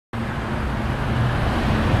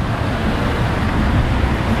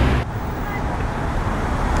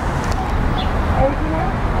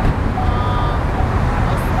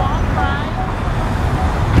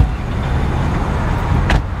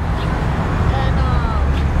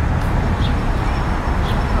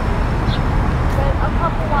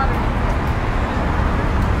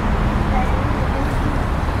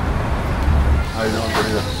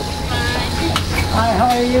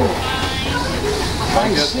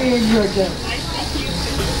seeing you again.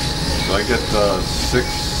 So I get 6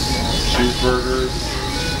 cheeseburgers,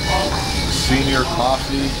 senior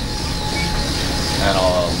coffee, and a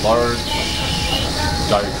large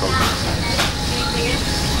Diet Coke.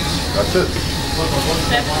 That's it.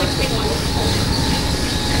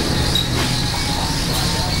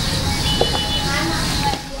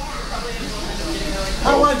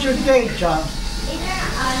 How was your day, John?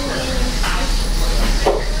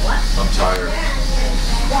 I'm tired.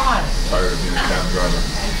 Why? Tired of being a cab driver.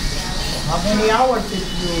 How many hours did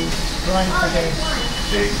you drive today?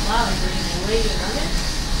 8.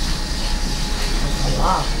 A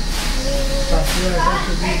lot. But you are going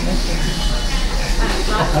to be making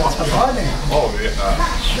that's a money. Oh yeah.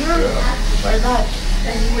 Sure. Yeah. Why not?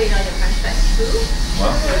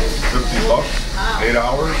 Well, $50, 8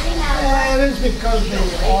 hours. It is because the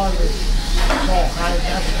oil is so high.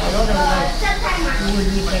 That's otherwise you will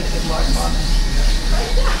be making more money.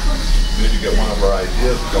 We need to get one of our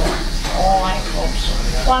ideas going. Oh, I hope so.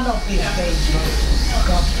 One of these days will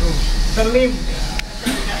come through. Believe me.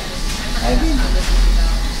 I've been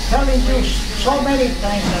telling you so many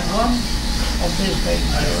times that one of these days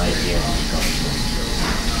your idea will come through.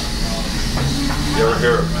 You ever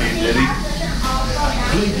hear of P. Diddy?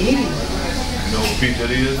 P. Diddy? You know who P.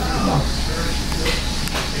 Diddy is? No.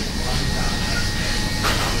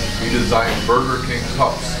 He designed Burger King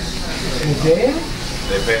cups. You did?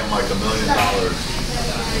 They pay him like $1 million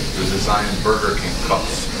to design Burger King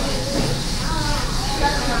cups.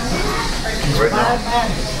 Right now,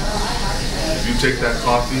 if you take that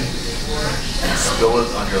coffee and spill it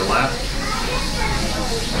on your lap,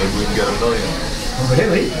 maybe we can get $1 million.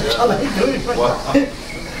 Really? Yeah. Shall I do it? What?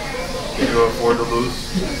 Can you afford to lose?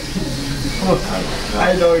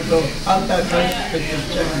 I don't know. I'm not going to take this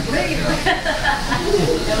chance.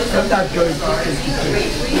 I'm not going to take this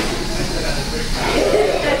chance.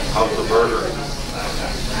 How's the burger?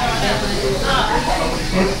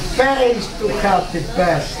 It pays to have the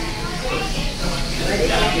best.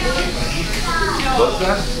 What's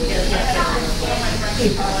that?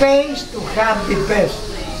 It pays to have the best.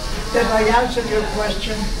 Did I answer your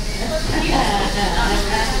question?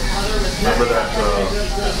 Remember that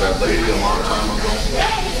that lady a long time ago?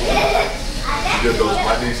 She did those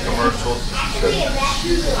Wendy's commercials.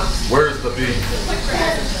 She said, "Where's the beef?"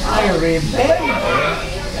 I remember. Yeah.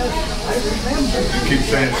 Yes, I remember. You keep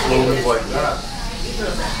saying slogans like that.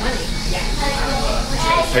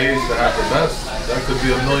 Pays to have the best. That could be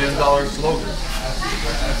 $1 million slogan.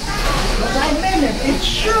 But I mean it. It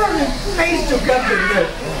surely pays to have the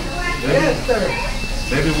best. Yes, sir.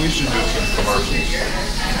 Maybe we should do some commercials.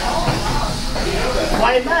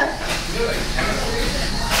 Why not?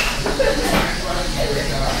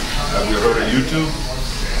 Have you heard of YouTube?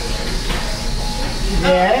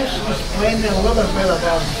 Yes, explain a little bit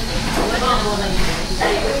about it.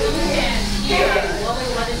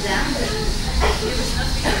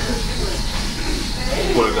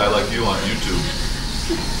 Put a guy like you on YouTube.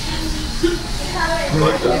 You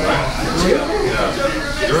like that, right?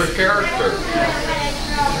 Yeah. You're a character.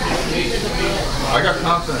 I got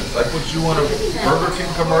confidence. I put you on a Burger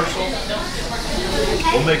King commercial.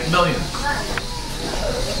 We'll make millions.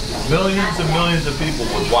 Millions and millions of people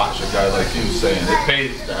would watch a guy like you saying it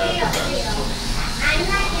pays to have the best.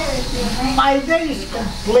 My day is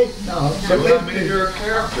complete now. See what I mean? You're a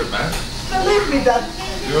character, man. Believe me that.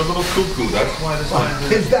 You're a little cuckoo. That's why this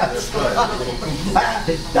man is. That's right. You're a little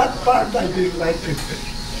cuckoo. That part I didn't like it.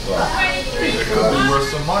 Well, it could be worth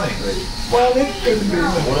some money. Well, it could be.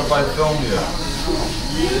 What if I film you?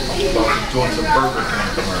 Doing some Burger King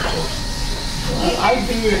commercials. I'd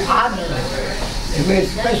be honored,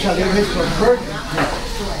 especially if it's for Burger King.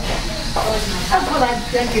 That's what I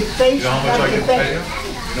think it takes. You know how much I can pay you?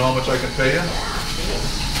 You know how much I can pay you?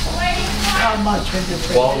 How much can you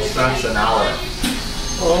pay? 12 cents an hour.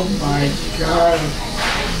 Oh my God.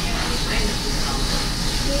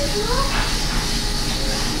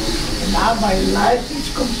 Now my life is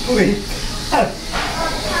complete.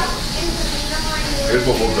 Here's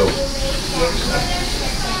what we'll do.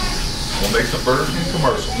 We'll make some Burger King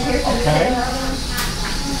commercials. Okay.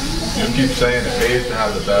 You keep saying it pays to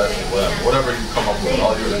have the best, whatever you come up with,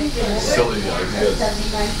 all your silly ideas.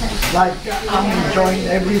 Like I'm enjoying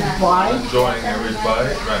every bite. Enjoying every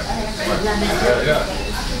bite, right?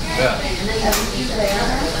 Yeah.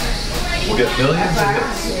 We'll get millions of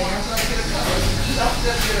hits.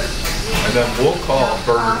 And then we'll call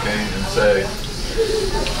Burger King and say,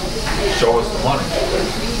 show us the money.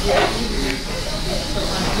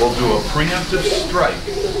 We'll do a preemptive strike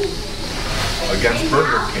against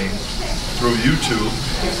Burger King through YouTube.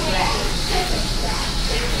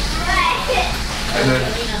 And then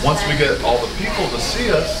Once we get all the people to see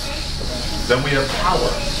us, then we have power.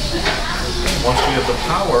 Once we have the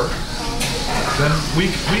power, then we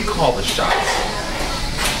call the shots.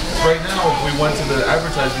 Right now, if we went to the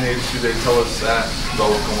advertising agency, they tell us that, go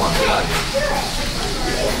on, get out of here.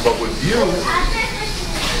 But with you,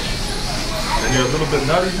 and your little bit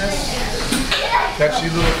nuttiness, catchy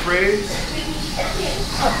little phrase,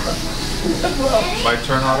 might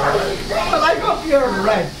turn out all right. Well, I hope you're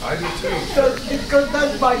right. I do too. Because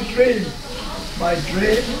that's my dream. My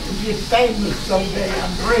dream to be famous someday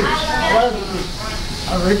and rich, wealthy,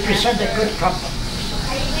 and represent a good company.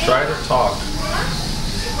 Try to talk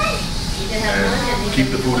and keep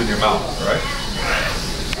the food in your mouth, right?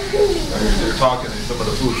 You're talking and some of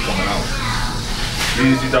the food's coming out. He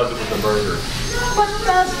usually does it with the burger. But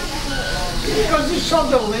that's because it's so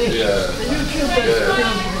delicious. Yeah. You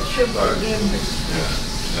should forgive me.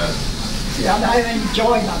 Yeah. Yeah, and I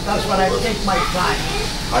enjoy that. That's what I take my time.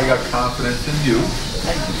 I got confidence in you.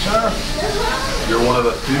 Thank you, sir. You're one of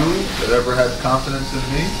the few that ever had confidence in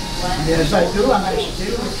me. Yes, I do, and I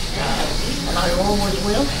still, and I always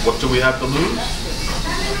will. What do we have to lose?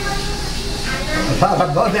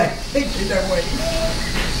 About that thinking away.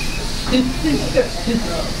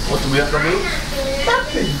 What do we have to lose?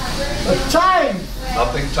 Nothing. But time.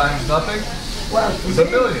 Nothing times nothing? Well, It's $1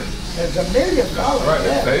 million. It's $1 million. Right,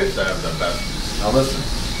 Yeah. it pays to have the best. Now listen,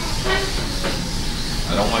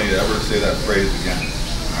 I don't want you to ever say that phrase again.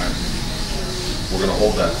 All right? We're going to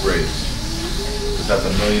hold that phrase. Because that's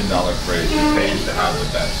 $1 million phrase. It pays to have the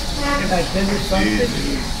best. Can I tell you something?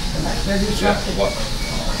 Easy. Can I tell you Yeah, something? what?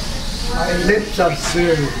 My lips are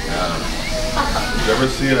sealed. Did you ever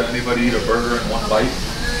see anybody eat a burger in one bite?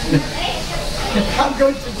 I'm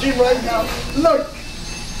going to gym right now. Look!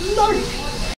 Look!